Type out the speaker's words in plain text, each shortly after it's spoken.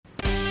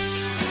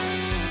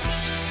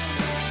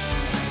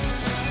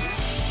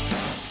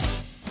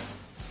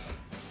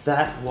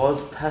That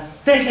was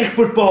pathetic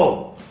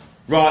football.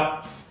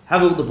 Right,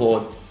 have a look at the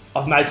board.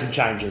 I've made some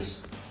changes.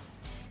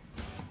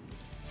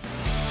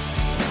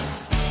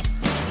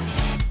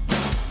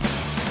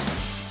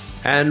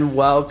 And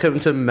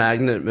welcome to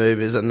Magnet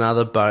Movers,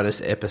 another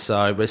bonus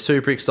episode. We're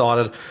super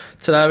excited.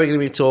 Today we're going to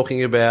be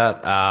talking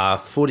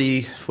about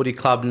footy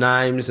club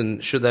names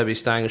and should they be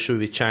staying or should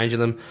we be changing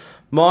them.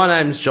 My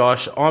name's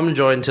Josh. I'm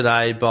joined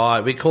today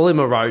by, we call him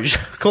Erosion.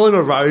 Call him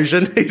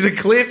Erosion. He's a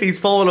cliff. He's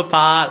falling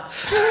apart.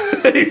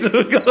 You're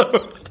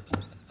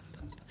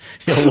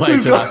way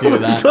too happy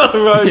with that.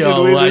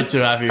 You're way too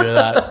happy with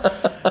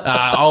that.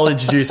 I'll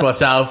introduce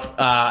myself.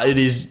 It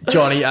is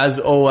Johnny, as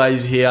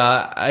always,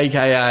 here,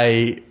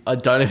 a.k.a. I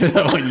don't even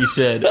know what you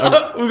said.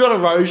 We've got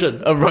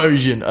Erosion.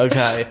 Erosion,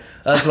 okay.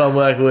 That's what I'm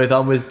working with.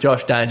 I'm with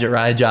Josh Danger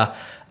Ranger.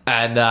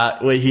 And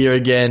we're here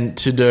again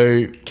to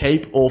do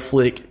Keep or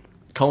Flick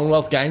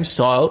Commonwealth Games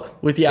style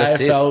with the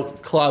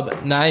AFL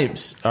club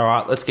names. All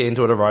right, let's get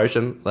into it.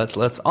 Erosion.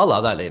 Let's. I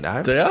love that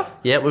nickname. Do you?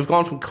 Yeah, we've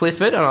gone from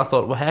Clifford, and I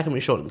thought, well, how can we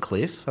shorten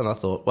Cliff? And I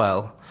thought,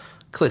 well,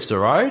 Cliff's a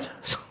road,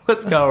 so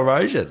let's go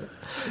Erosion.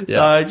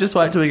 Yeah. So just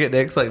wait till we get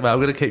next week, mate. I'm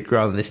going to keep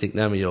growing this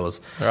nickname of yours.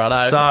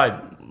 Righto.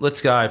 So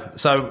let's go.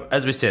 So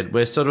as we said,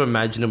 we're sort of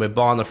imagining we're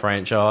buying the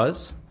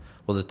franchise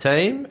or the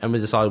team, and we're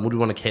deciding, would we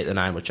want to keep the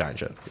name or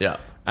change it? Yeah.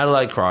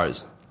 Adelaide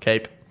Crows.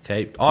 Keep.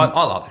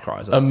 I like the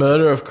Crows. A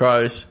murder of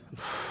Crows.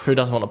 Who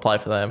doesn't want to play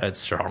for them? It's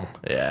strong.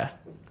 Yeah.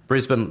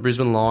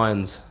 Brisbane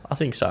Lions. I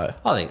think so.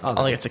 I think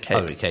it's a keep. I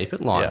think we keep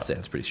it. Lions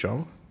sounds pretty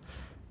strong.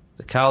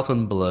 The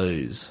Carlton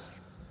Blues.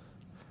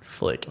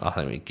 Flick. I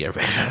think we get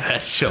rid of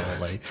that,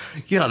 surely.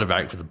 You're not a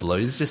vote for the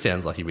Blues. It just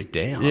sounds like you're a bit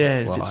down. Yeah,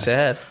 it's a bit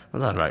sad. I'm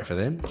not a vote for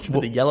them. Should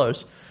be the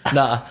Yellows.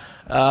 Nah.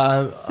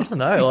 I don't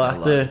know.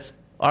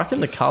 I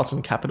reckon the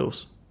Carlton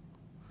Capitals.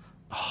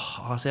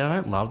 Oh, see, I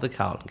don't love the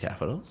Carlton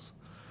Capitals.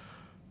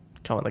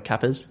 Come on, the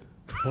Cappers.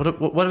 What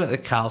about the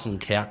Carlton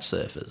Couch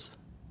Surfers?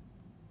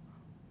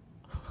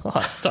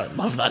 I don't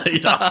love that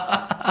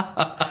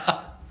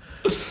either.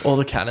 Or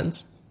the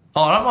Cannons.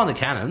 Oh, I don't mind the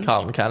Cannons.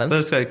 Carlton Cannons.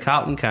 Let's go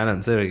Carlton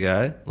Cannons. There we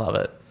go. Love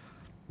it.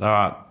 All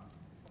right.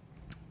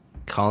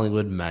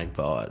 Collingwood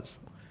Magpies.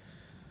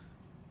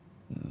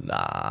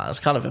 Nah, it's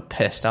kind of a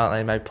pest, aren't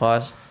they,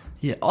 Magpies?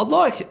 Yeah, I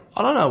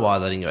don't know why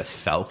they didn't go with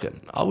Falcon.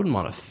 I wouldn't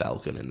mind a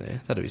Falcon in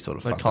there. That'd be sort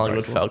of fun. The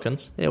Collingwood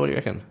Falcons? Yeah, what do you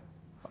reckon?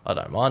 I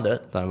don't mind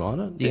it. Don't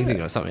mind it? You can think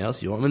of something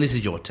else you want. I mean, this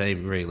is your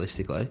team,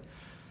 realistically.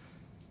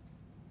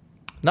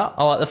 No,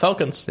 I like the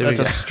Falcons. That's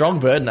a strong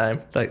bird name.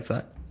 Thanks,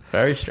 mate.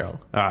 Very strong.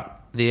 All right.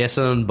 The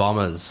Essendon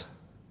Bombers.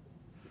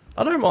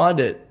 I don't mind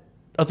it.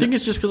 I think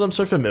it's just because I'm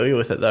so familiar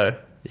with it, though.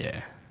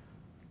 Yeah.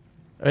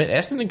 I mean,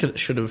 Essendon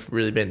should have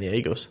really been the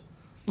Eagles.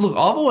 Look,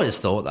 I've always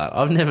thought that.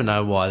 I've never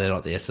known why they're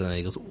not the Essendon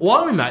Eagles. Why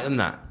don't we make them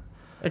that?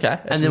 Okay.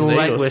 And then we'll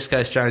make West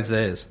Coast change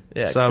theirs.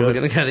 Yeah, so good. we're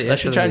going to go to the Essendon. They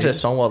should change their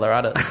song while they're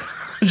at it.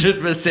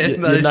 100% You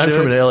know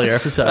from an earlier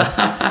episode. We've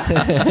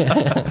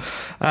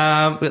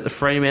got the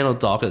Fremantle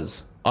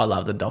Dockers. I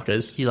love the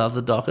Dockers. You love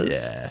the Dockers?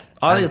 Yeah.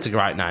 I think it's a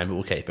great name, but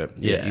we'll keep it.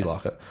 Yeah, you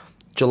like it.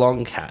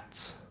 Geelong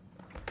Cats.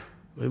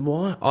 I mean,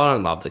 why? I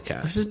don't love the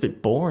Cats. This is a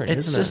bit boring,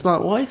 it's isn't it? It's just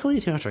like, why are you calling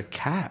you too much of a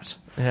cat?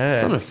 Yeah.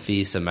 It's not a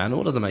fearsome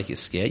animal. It doesn't make you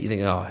scared. You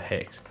think, oh,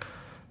 heck.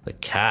 The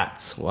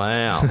Cats.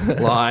 Wow.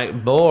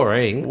 Like,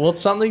 boring. Well,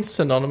 it's something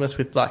synonymous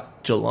with,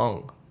 like,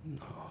 Geelong.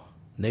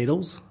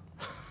 Needles?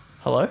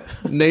 Hello?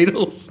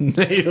 Needles?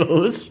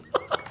 Needles.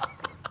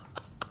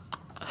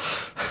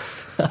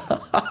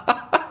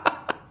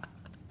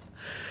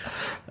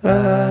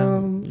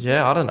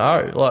 Yeah, I don't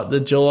know. Like the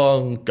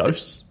Geelong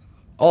Ghosts.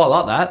 Oh, I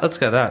like that. Let's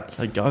go that.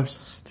 The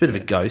Ghosts. It's a bit of a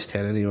ghost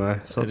town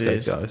anyway, so let's It go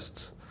is.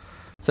 Ghosts.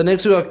 So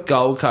next we've got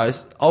Gold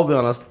Coast. I'll be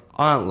honest,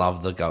 I don't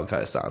love the Gold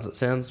Coast Suns. It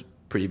sounds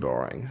pretty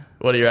boring.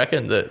 What do you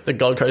reckon? The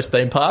Gold Coast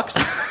theme parks?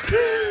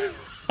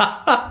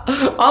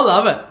 I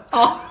love it.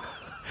 Oh.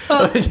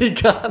 You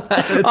can't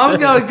have it. I'm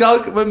going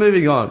Gold. We're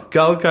moving on.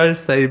 Gold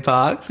Coast theme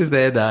parks is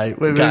their name.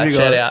 We're moving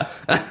shout on.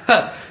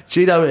 out.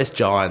 GWS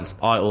Giants.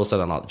 I also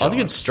don't like the Giants. I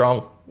think it's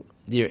strong.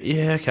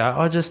 Yeah, okay.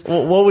 I just.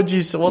 What would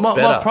you say? What's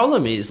better? My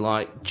problem is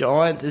like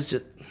Giants is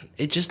just.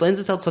 It just lends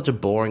itself to such a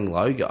boring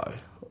logo.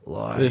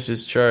 Like This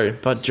is true,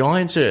 but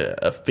Giants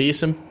are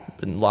fearsome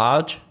and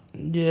large.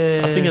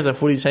 Yeah, I think as a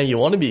footy team, you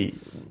want to be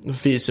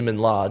fearsome and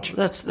large.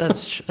 That's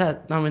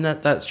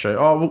true.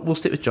 Oh, we'll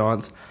stick with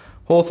Giants.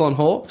 Hawthorn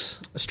Hawks.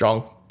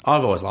 Strong.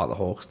 I've always liked the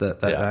Hawks.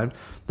 That name.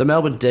 The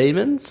Melbourne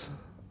Demons.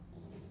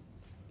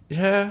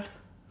 Yeah,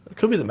 it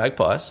could be the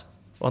Magpies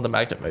or the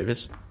Magnet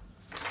Movers.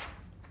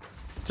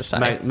 Just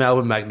saying.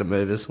 Melbourne Magnet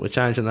Movers. We're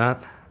changing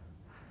that.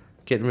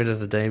 Getting rid of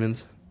the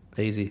Demons.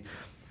 Easy.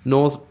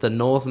 The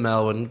North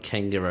Melbourne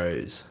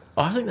Kangaroos.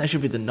 I think they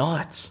should be the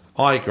Knights.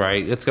 I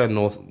agree. Let's go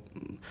North.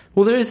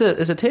 Well, there's a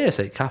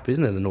TSC Cup,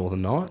 isn't there? The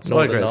Northern Knights.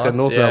 Northern I agree. Knights, Let's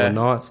go North Melbourne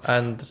Knights.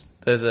 And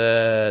there's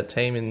a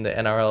team in the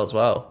NRL as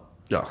well.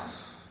 Oh,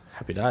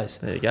 happy days.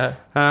 There you go.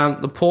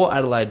 The Port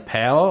Adelaide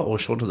Power, or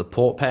short to the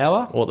Port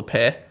Power. Or the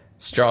Pair.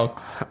 Strong.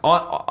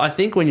 I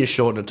think when you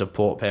shorten it to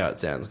Port Power, it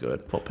sounds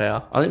good. Port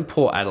Power. I think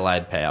Port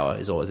Adelaide Power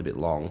is always a bit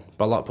long,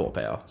 but I like Port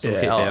Power. So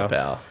we'll keep I like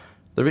Power.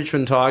 The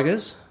Richmond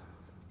Tigers.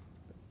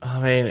 I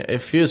mean,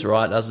 it feels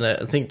right, doesn't it?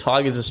 I think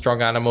Tiger's a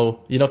strong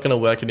animal. You're not going to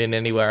work it in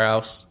anywhere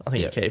else. I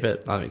think you keep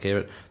it. I think keep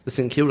it. The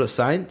St Kilda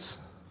Saints.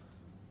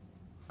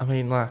 I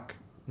mean, like,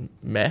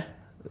 meh.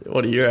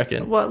 What do you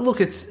reckon? Well, look,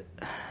 it's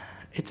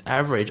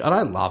average. I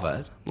don't love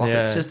it. Like,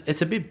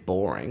 it's a bit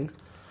boring.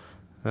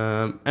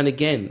 And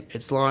again,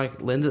 it's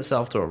like lends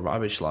itself to a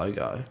rubbish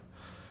logo.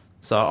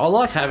 So I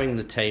like having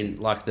the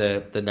team, like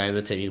the name of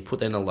the team. You can put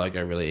that in a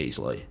logo really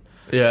easily.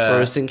 Yeah.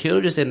 Whereas St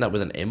Kilda just end up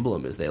with an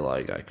emblem as their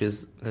logo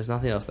because there's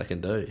nothing else they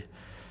can do.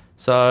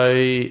 So,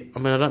 I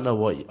mean, I don't know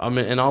what...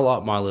 and I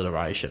like my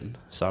alliteration.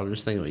 So I'm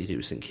just thinking what you do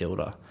with St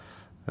Kilda.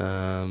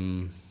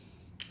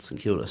 St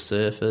Kilda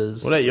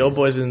Surfers. What about your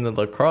boys in the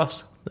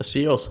lacrosse? The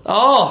Seals.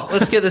 Oh,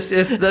 let's do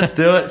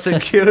it.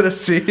 St Kilda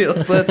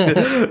Seals.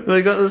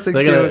 We got the St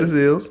Kilda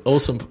Seals. All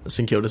some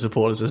St Kilda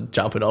supporters are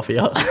jumping off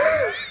here.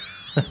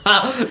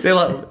 they're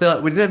like,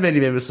 we didn't have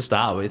many members to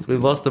start with.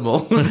 We've lost them all.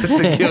 The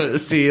St Kilda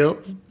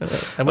Seals.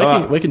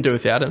 And we can do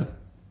without them.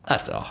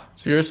 That's all.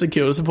 So if you're a St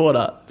Kilda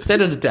supporter,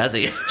 send them to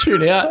Dazzy.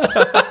 Tune out.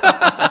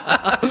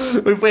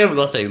 We haven't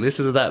lost any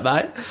listeners of that,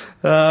 mate.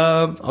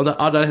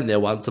 I don't think their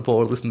one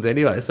supporter listens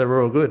anyway, so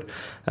we're all good.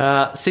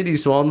 Sydney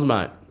Swans,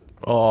 mate.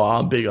 Oh,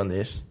 I'm big on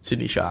this.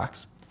 Sydney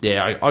Sharks.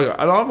 Yeah,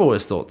 and I've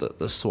always thought that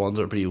the Swans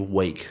are pretty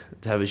weak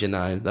to have as your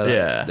name.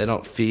 They're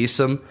not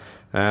fearsome.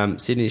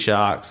 Sydney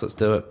Sharks, let's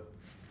do it.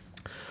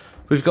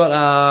 We've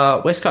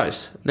got West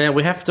Coast. Now,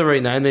 we have to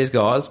rename these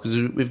guys because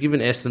we've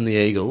given Essendon the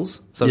Eagles,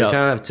 so we can't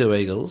have two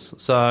Eagles.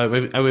 So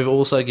we've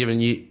also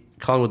given you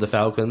Collingwood the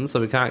Falcons, so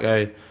we can't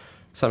go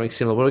something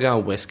similar. What are we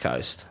going West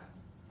Coast?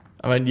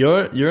 I mean,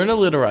 you're an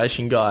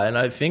alliteration guy, and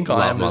I think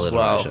I am as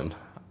well.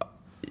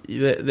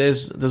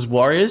 There's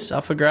Warriors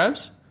up for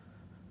grabs.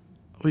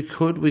 We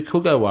could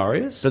go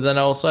Warriors, but then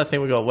also I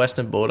think we got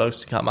Western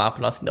Bulldogs to come up,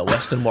 and I think the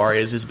Western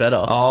Warriors is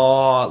better.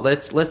 Oh,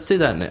 let's do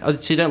that now. Oh,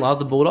 so you don't love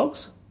the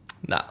Bulldogs?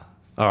 Nah.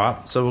 All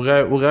right, so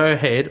we'll go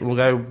ahead. We'll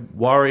go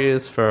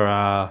Warriors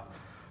for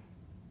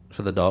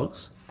the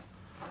Dogs,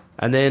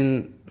 and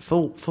then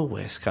for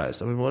West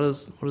Coast. I mean, what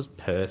does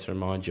Perth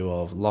remind you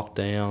of?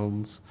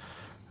 Lockdowns,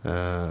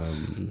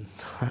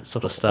 that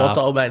sort of stuff. What's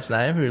old mate's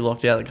name who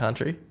locked out of the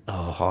country?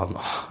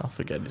 Oh, I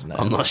forget his name.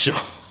 I'm not sure.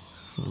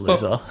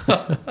 Loser.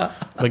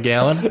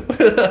 McGowan.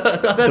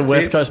 The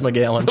West Coast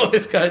McGowans. The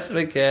West Coast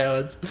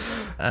McGowans.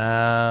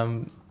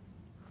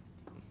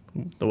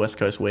 The West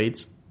Coast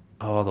Weeds.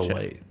 Oh, the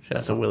Weeds. Shout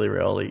out to Willie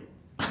Rioli.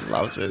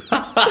 Loves it.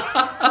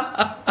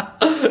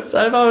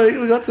 So far,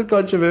 we got some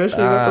controversy.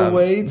 We got the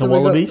Weeds. The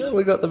Wallabies.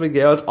 We got the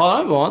McGowans. I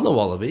don't mind the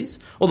Wallabies.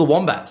 Or the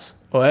Wombats.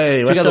 Oh,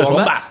 hey, West Coast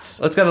Wombats.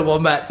 Let's go to the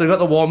Wombats. We've got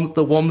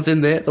the Wombs in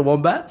there, the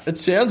Wombats. It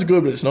sounds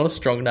good, but it's not a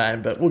strong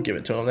name, but we'll give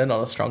it to them. They're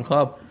not a strong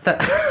club.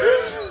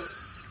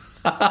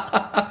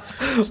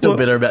 Still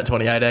bitter about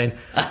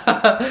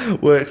 2018.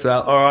 Works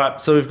out. All right,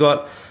 so we've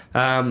got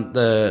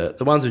the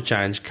ones who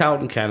changed: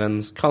 Carlton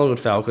Cannons, Collingwood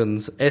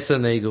Falcons,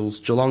 Essendon Eagles,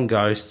 Geelong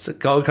Ghosts,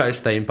 Gold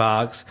Coast Theme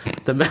Parks,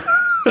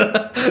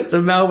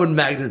 the Melbourne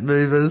Magnet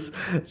Movers,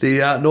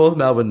 the North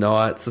Melbourne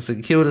Knights, the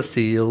St Kilda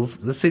Seals,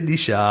 the Sydney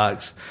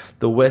Sharks,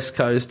 the West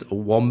Coast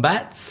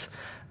Wombats,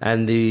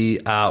 and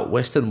the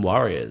Western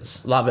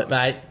Warriors. Love it,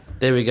 mate.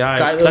 There we go.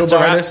 Great little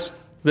bonus.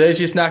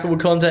 There's your snackable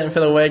content for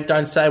the week.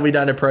 Don't say we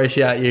don't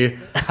appreciate you.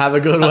 Have a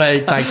good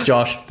week. Thanks,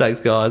 Josh. Thanks,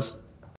 guys.